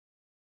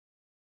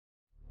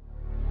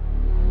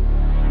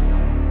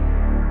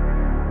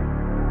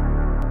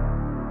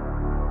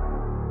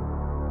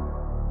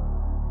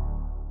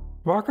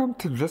Welcome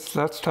to this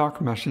Let's Talk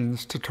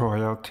Meshings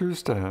Tutorial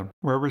Tuesday,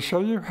 where we show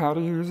you how to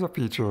use a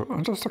feature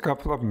in just a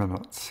couple of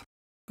minutes.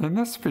 In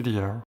this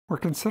video, we're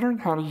considering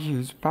how to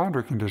use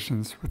boundary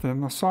conditions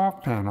within the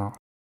Solve panel.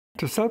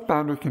 To set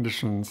boundary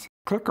conditions,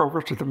 click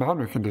over to the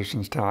Boundary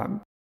Conditions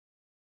tab.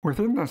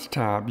 Within this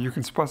tab, you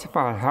can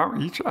specify how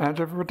each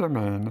edge of a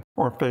domain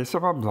or face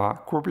of a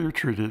block will be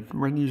treated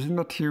when using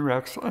the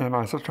T-Rex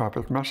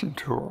anisotropic meshing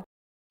tool.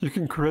 You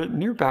can create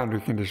new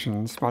boundary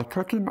conditions by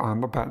clicking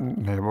on the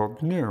button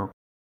labeled New.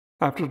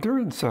 After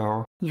doing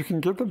so, you can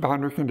give the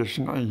boundary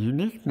condition a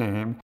unique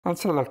name and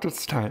select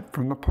its type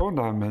from the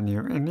pull-down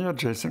menu in the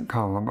adjacent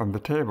column of the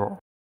table.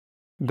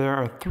 There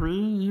are three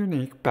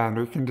unique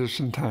boundary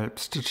condition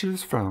types to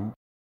choose from.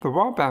 The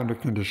wall boundary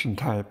condition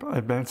type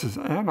advances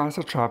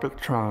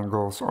anisotropic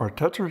triangles or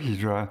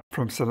tetrahedra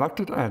from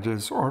selected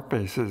edges or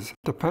faces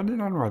depending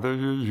on whether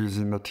you're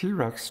using the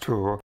T-Rex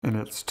tool in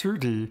its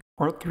 2D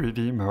or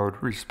 3D mode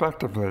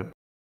respectively.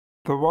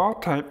 The wall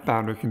type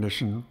boundary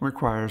condition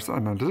requires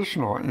an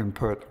additional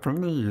input from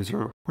the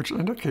user which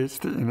indicates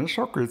the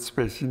initial grid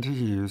spacing to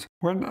use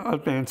when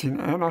advancing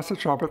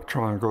anisotropic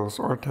triangles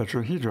or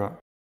tetrahedra.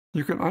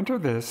 You can enter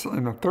this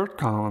in the third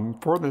column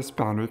for this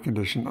boundary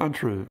condition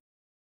entry.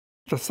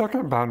 The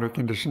second boundary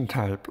condition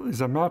type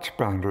is a match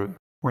boundary.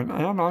 When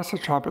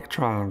anisotropic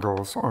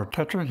triangles or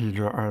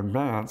tetrahedra are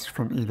advanced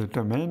from either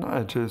domain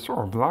edges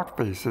or block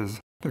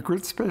faces, the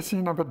grid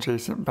spacing of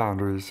adjacent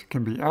boundaries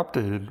can be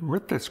updated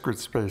with this grid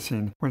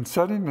spacing when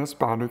setting this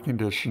boundary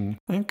condition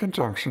in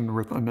conjunction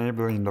with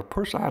enabling the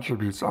Push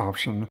Attributes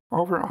option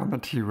over on the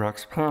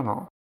T-Rex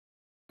panel.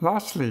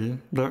 Lastly,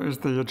 there is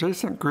the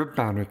adjacent grid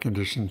boundary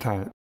condition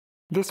type.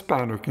 This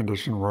boundary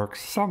condition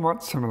works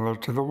somewhat similar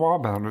to the wall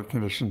boundary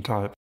condition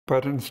type,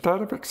 but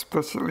instead of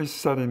explicitly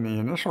setting the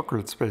initial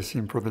grid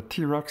spacing for the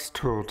T-Rex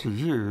tool to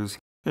use,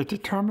 it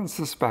determines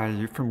this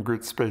value from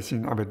grid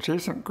spacing of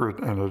adjacent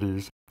grid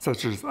entities,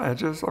 such as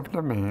edges of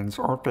domains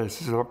or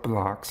faces of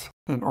blocks,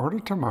 in order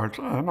to merge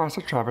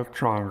anisotropic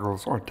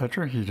triangles or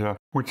tetrahedra,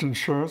 which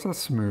ensures a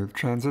smooth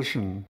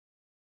transition.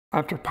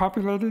 After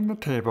populating the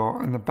table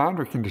in the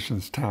Boundary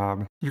Conditions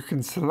tab, you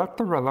can select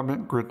the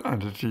relevant grid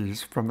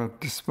entities from the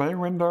display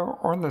window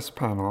or list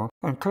panel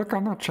and click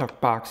on the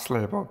checkbox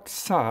labeled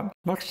Set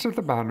next to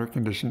the boundary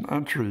condition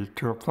entry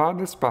to apply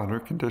this boundary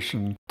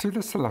condition to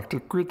the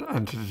selected grid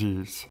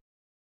entities.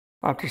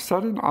 After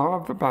setting all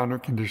of the boundary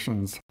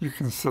conditions, you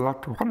can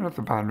select one of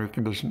the boundary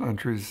condition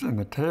entries in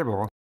the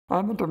table,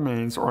 and the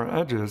domains or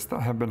edges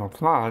that have been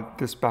applied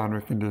this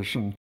boundary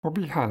condition will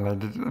be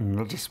highlighted in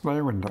the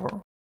display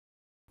window.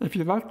 If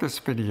you like this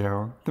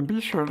video, then be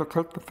sure to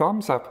click the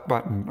thumbs up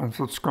button and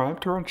subscribe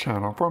to our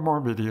channel for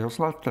more videos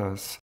like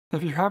this.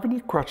 If you have any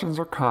questions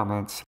or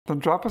comments, then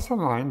drop us a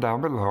line down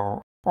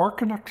below or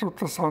connect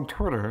with us on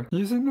Twitter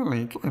using the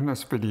link in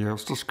this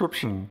video's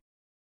description.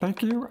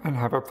 Thank you and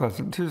have a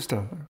pleasant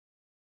Tuesday.